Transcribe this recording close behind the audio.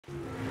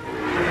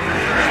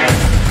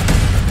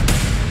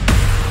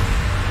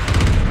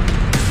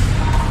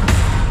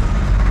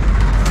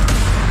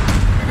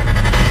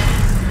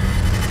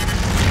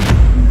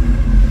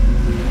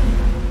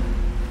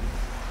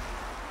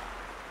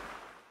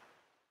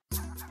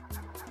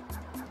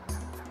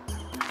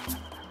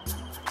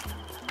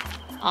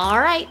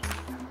Alright.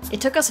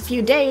 It took us a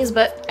few days,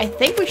 but I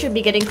think we should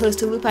be getting close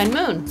to Lupine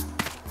Moon.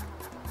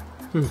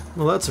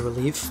 Well that's a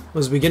relief. I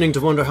was beginning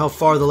to wonder how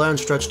far the land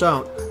stretched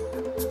out.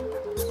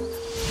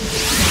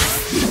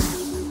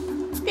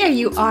 There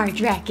you are,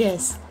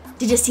 Dracus.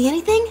 Did you see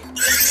anything?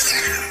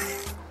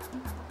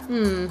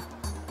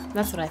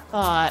 That's what I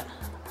thought.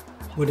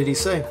 What did he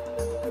say?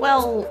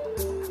 Well,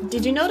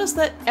 did you notice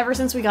that ever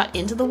since we got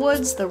into the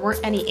woods, there weren't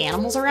any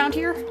animals around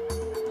here?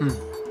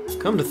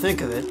 Come to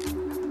think of it.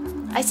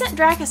 I sent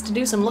Dracus to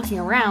do some looking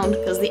around,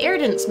 because the air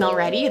didn't smell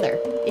right either.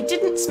 It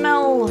didn't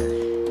smell...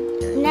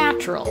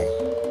 natural.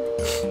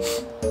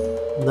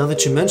 Now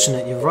that you mention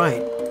it, you're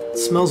right. It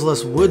smells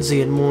less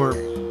woodsy and more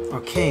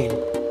arcane.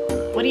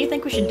 What do you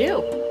think we should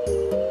do?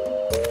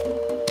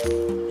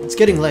 It's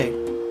getting late.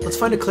 Let's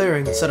find a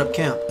clearing and set up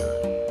camp.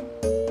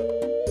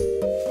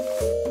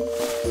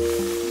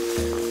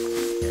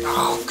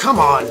 Oh, come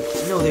on!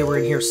 I know they were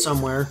in here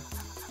somewhere.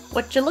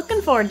 What you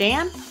looking for,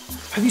 Dan?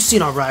 Have you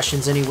seen our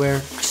rations anywhere?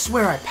 I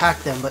swear I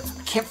packed them, but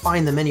I can't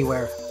find them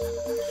anywhere.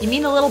 You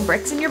mean the little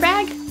bricks in your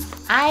bag?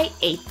 I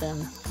ate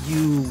them.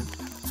 You...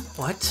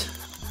 what?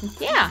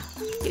 Yeah,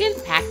 you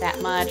didn't pack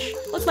that much.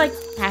 Looked like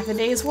half a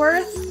day's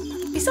worth.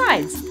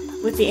 Besides,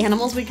 with the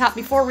animals we caught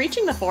before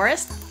reaching the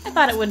forest, I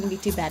thought it wouldn't be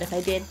too bad if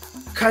I did.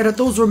 Kaida,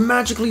 those were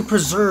magically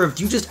preserved.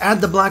 You just add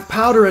the black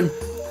powder and...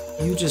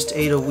 you just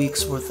ate a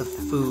week's worth of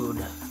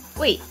food.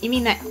 Wait, you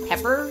mean that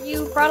pepper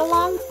you brought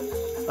along?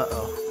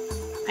 Uh-oh.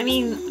 I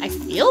mean, I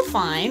feel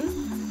fine.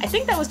 I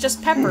think that was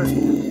just pepper.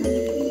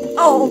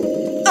 Oh!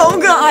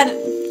 Oh god!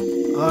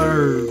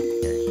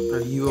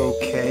 Are you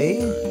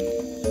okay?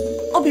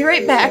 I'll be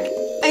right back.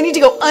 I need to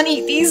go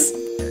uneat these.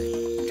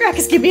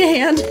 Dracus, give me a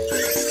hand.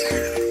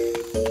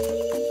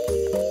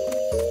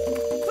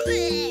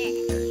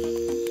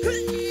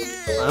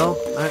 Well,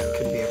 that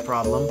could be a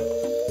problem.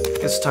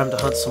 Guess it's time to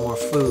hunt some more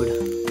food.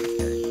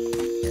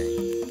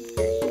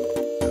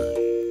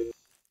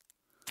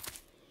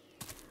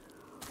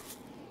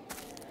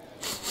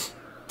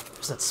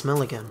 There's that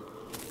smell again.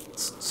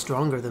 It's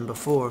stronger than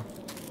before.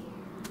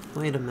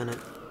 Wait a minute.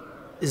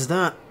 Is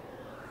that...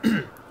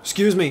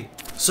 Excuse me,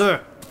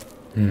 sir.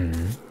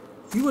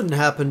 You wouldn't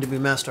happen to be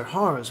Master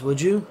Hars,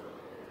 would you?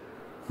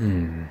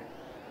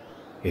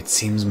 It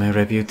seems my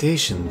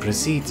reputation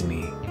precedes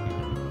me.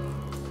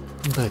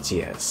 But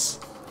yes,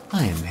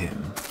 I am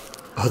him.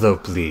 Although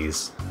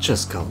please,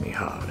 just call me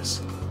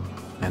Hars.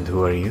 And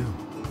who are you?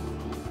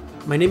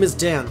 My name is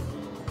Dan.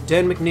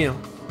 Dan McNeal.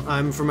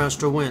 I'm from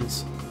Astral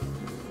Winds.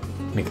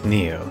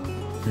 McNeal.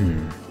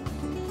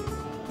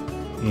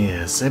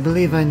 Yes, I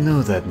believe I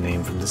know that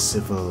name from the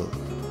civil...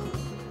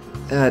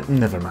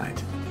 never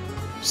mind.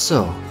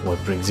 So,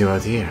 what brings you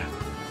out here?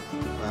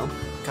 Well,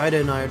 Kaida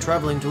and I are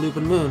traveling to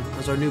Lupine Moon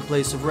as our new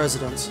place of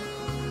residence.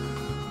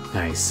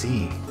 I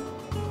see.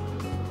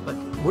 But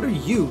what are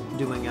you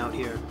doing out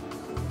here?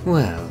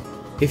 Well,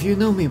 if you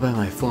know me by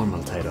my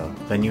formal title,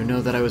 then you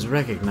know that I was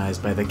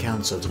recognized by the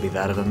council to be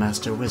that of a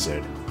master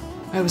wizard.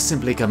 I was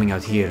simply coming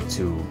out here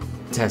to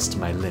test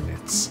my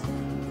limits.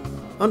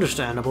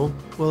 Understandable.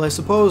 Well, I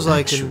suppose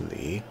I can...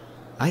 Actually,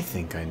 I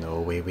think I know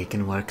a way we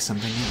can work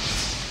something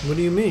out. What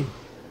do you mean?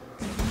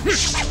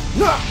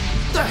 What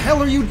the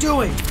hell are you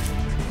doing?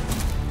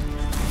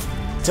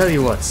 Tell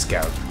you what,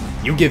 Scout.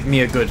 You give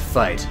me a good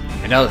fight,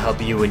 and I'll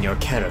help you and your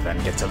caravan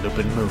get to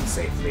Lupine Moon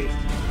safely.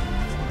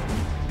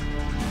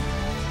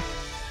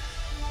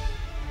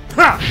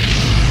 Ha!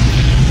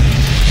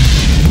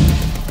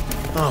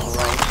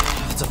 Alright.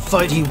 If it's a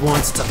fight he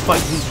wants, it's a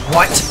fight he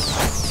what?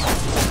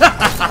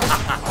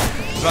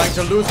 Trying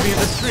to lose me in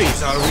the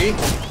trees, are we?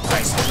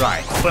 Nice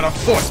try, but a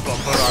forceful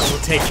barrage will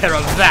take care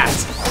of that!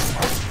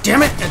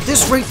 Damn it! At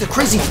this rate, the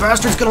crazy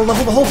bastard's gonna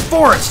level the whole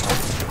forest!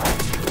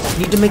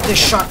 Need to make this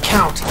shot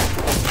count.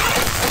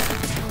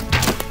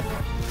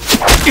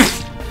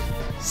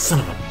 Son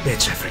of a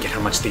bitch, I forget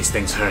how much these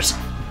things hurt.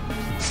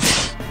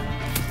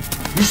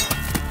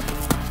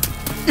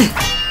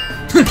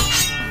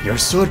 Your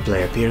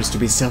swordplay appears to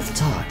be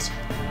self-taught,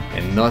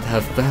 and not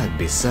half bad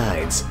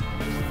besides.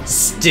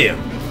 Still.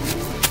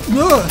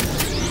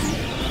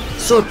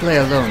 Swordplay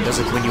alone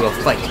doesn't win you a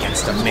fight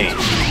against a mage.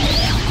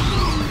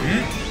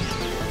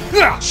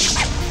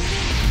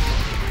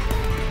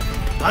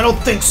 I don't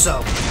think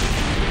so.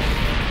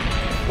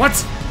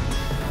 What?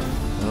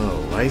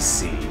 Oh, I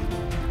see.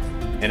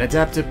 An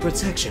adaptive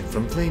protection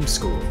from Flame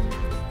School.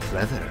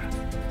 Clever.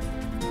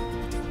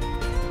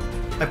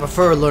 I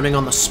prefer learning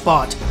on the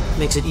spot.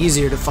 Makes it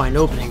easier to find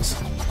openings.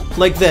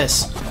 Like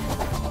this.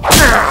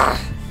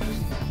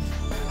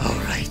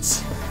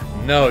 Alright.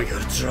 Now you're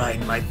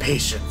trying my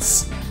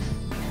patience.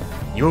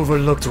 You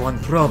overlooked one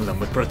problem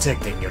with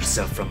protecting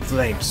yourself from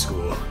Flame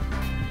School.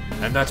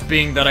 And that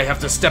being that I have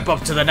to step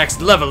up to the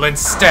next level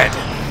instead.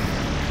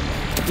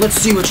 Let's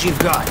see what you've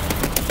got.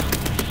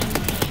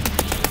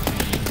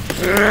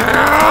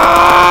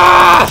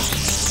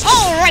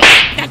 Alright,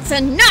 that's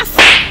enough!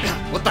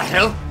 What the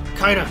hell?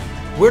 Kaida,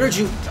 where did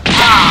you...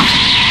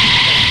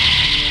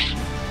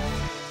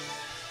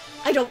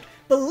 I don't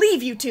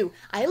believe you two.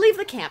 I leave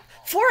the camp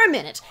for a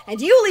minute, and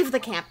you leave the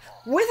camp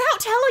without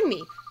telling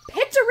me.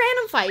 Picked a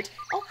random fight.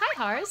 Oh, hi,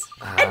 Hars.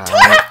 And tore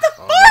half the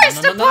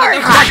forest apart!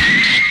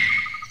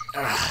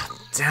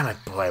 Damn it,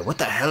 boy. What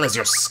the hell is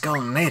your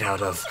skull made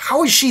out of?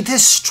 How is she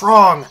this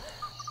strong?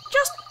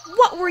 Just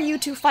what were you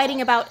two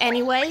fighting about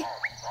anyway?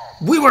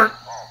 We were...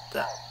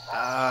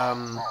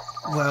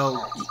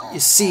 well, you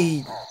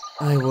see...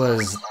 I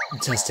was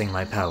testing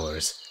my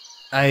powers.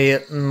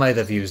 I might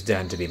have used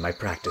Dan to be my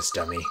practice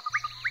dummy.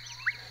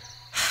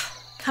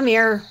 Come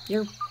here.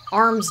 Your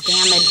arm's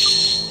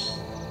damaged.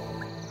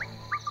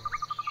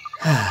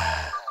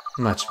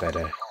 Much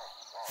better.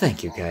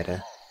 Thank you,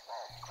 Kaida.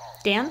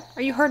 Dan,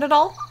 are you hurt at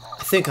all?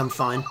 I think I'm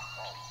fine.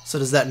 So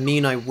does that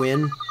mean I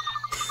win?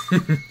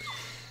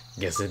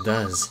 Guess it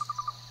does.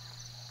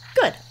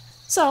 Good.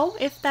 So,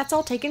 if that's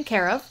all taken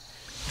care of,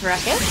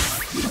 Dracus.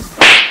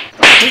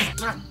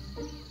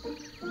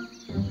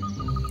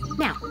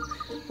 Now,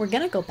 we're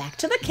gonna go back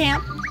to the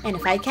camp, and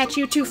if I catch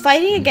you two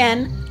fighting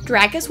again,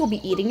 Dracus will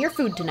be eating your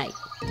food tonight.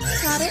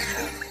 Got it?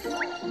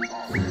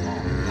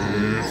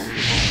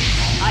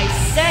 I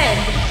said,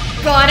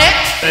 got it?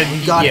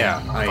 We got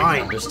Yeah, it. I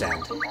Fine.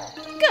 understand.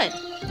 Good.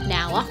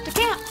 Now off to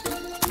camp.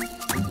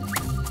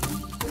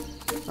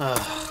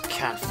 Ugh,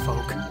 cat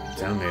folk.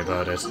 Tell me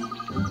about it.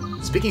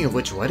 Speaking of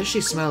which, why does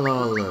she smell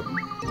all,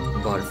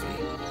 barfy?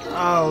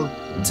 I'll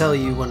tell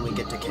you when we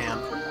get to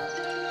camp.